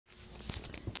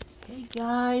Hey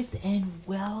guys, and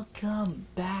welcome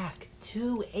back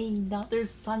to another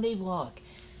Sunday vlog.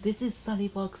 This is Sunday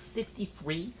vlog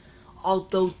 63,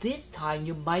 although this time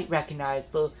you might recognize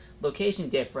the location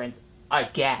difference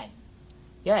again.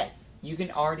 Yes, you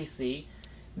can already see,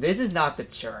 this is not the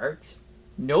church.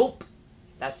 Nope,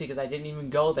 that's because I didn't even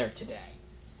go there today.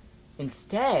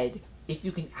 Instead, if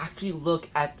you can actually look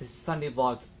at the Sunday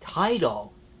vlog's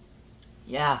title,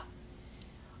 yeah,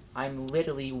 I'm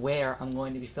literally where I'm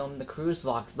going to be filming the cruise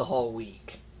vlogs the whole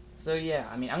week. So yeah,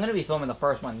 I mean, I'm going to be filming the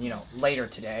first one, later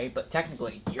today, but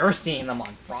technically you're seeing them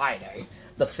on Friday,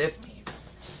 the 15th.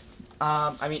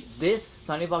 I mean, this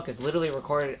Sunday vlog is literally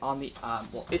recorded on the,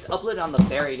 it's uploaded on the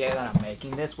very day that I'm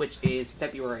making this, which is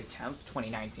February 10th,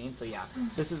 2019, so yeah,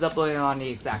 this is uploaded on the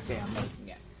exact day I'm making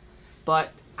it.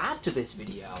 But after this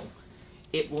video,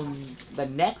 the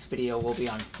next video will be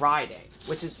on Friday,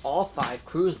 which is all 5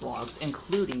 cruise vlogs,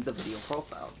 including the video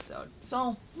profile episode.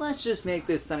 So, let's just make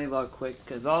this Sunday vlog quick,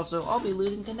 because also I'll be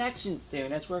losing connection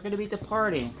soon, as we're going to be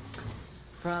departing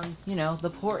from,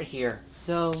 the port here.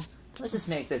 So, let's just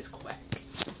make this quick.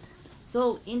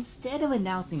 So, instead of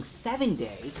announcing 7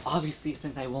 days, obviously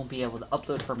since I won't be able to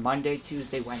upload for Monday,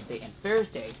 Tuesday, Wednesday, and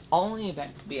Thursday, I'll only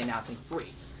be announcing 3.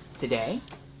 Today,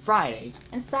 Friday,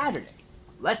 and Saturday.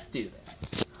 Let's do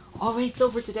this. Alright,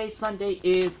 so for today's Sunday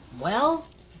is, well,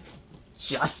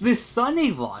 just this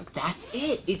Sunday vlog. That's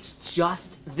it. It's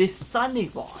just this Sunday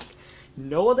vlog.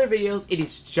 No other videos. It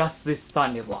is just this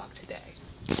Sunday vlog today.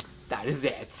 That is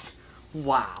it.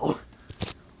 Wow.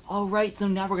 Alright, so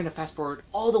now we're going to fast forward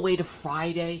all the way to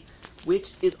Friday,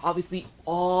 which is obviously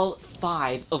all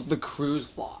 5 of the cruise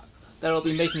vlogs that I'll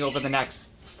be making over the next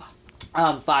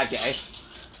 5 days.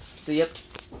 So yep.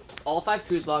 All 5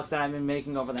 cruise vlogs that I've been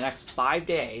making over the next 5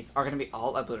 days are going to be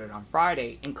all uploaded on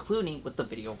Friday, including with the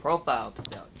video profile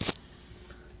episode.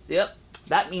 So yep,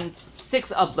 that means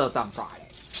 6 uploads on Friday.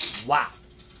 Wow.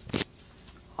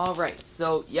 Alright,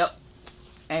 so yep,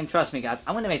 and trust me guys,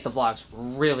 I'm going to make the vlogs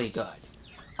really good.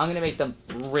 I'm going to make them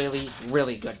really,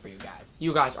 really good for you guys.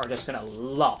 You guys are just going to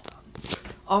love them.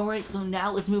 Alright, so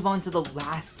now let's move on to the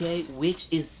last day, which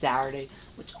is Saturday,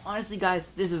 which honestly guys,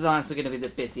 this is honestly going to be the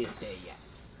busiest day yet.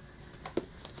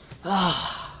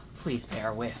 Please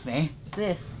bear with me.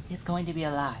 This is going to be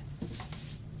a lot.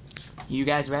 You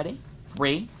guys ready?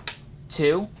 3,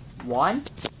 2, 1.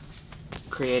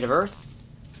 Creativerse,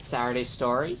 Saturday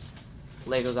Stories,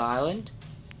 Legos Island,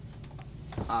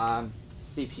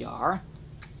 CPR,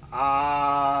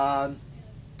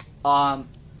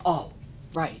 oh,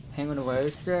 right, Penguin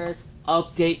Oasis,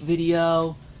 update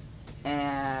video,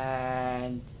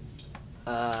 and,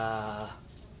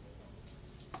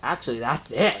 actually,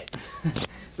 that's it.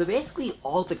 So basically,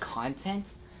 all the content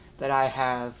that I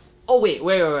have... Oh, wait.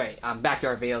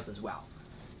 Backyard videos as well.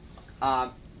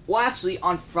 Well, actually,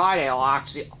 on Friday,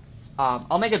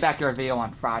 I'll make a backyard video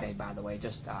on Friday, by the way.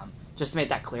 Just to make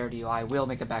that clear to you, I will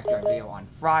make a backyard video on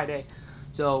Friday.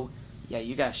 So, yeah,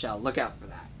 you guys shall look out for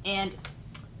that. And,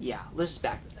 yeah, let's just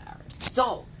back to Saturday.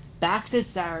 So, back to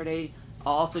Saturday.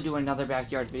 I'll also do another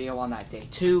backyard video on that day,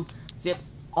 too. So, yep.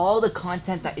 All the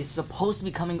content that is supposed to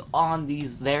be coming on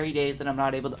these very days that I'm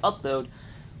not able to upload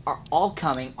are all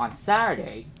coming on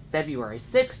Saturday, February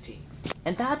 16th.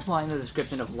 And that's why in the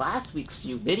description of last week's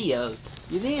few videos,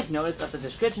 you may have noticed that the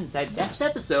description said next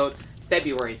episode,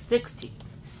 February 16th.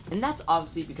 And that's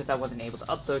obviously because I wasn't able to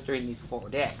upload during these 4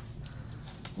 days.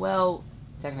 Well,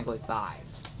 technically 5.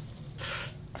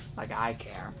 Like I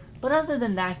care. But other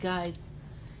than that, guys,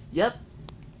 yep,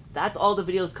 that's all the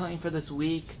videos coming for this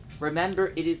week.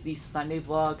 Remember, it is the Sunday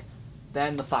vlog,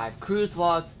 then the 5 cruise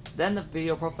vlogs, then the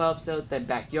video profile episode, then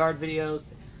backyard videos,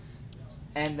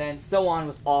 and then so on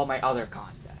with all my other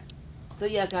content. So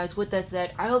yeah guys, with that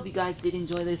said, I hope you guys did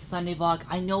enjoy this Sunday vlog.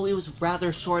 I know it was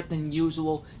rather short than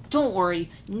usual. Don't worry,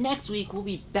 next week we'll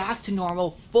be back to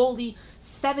normal, fully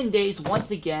 7 days once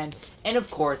again, and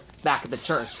of course, back at the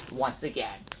church once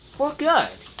again. For good.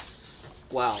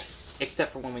 Well,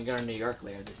 except for when we go to New York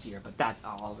later this year, but that's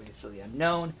obviously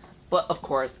unknown. But of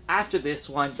course, after this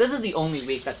one, this is the only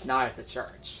week that's not at the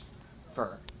church.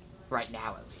 For right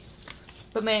now, at least.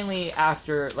 But mainly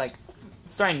after,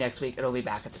 starting next week, it'll be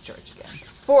back at the church again.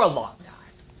 For a long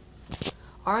time.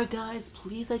 Alright guys,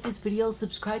 please like this video,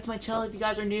 subscribe to my channel if you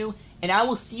guys are new, and I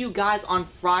will see you guys on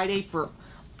Friday for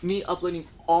me uploading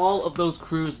all of those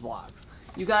cruise vlogs.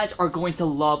 You guys are going to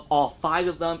love all 5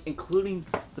 of them, including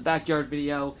the backyard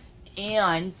video,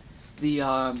 and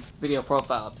the video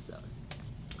profile episode.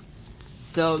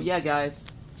 So yeah guys,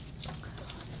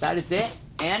 that is it.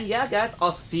 And yeah guys,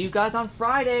 I'll see you guys on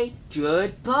Friday.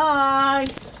 Goodbye!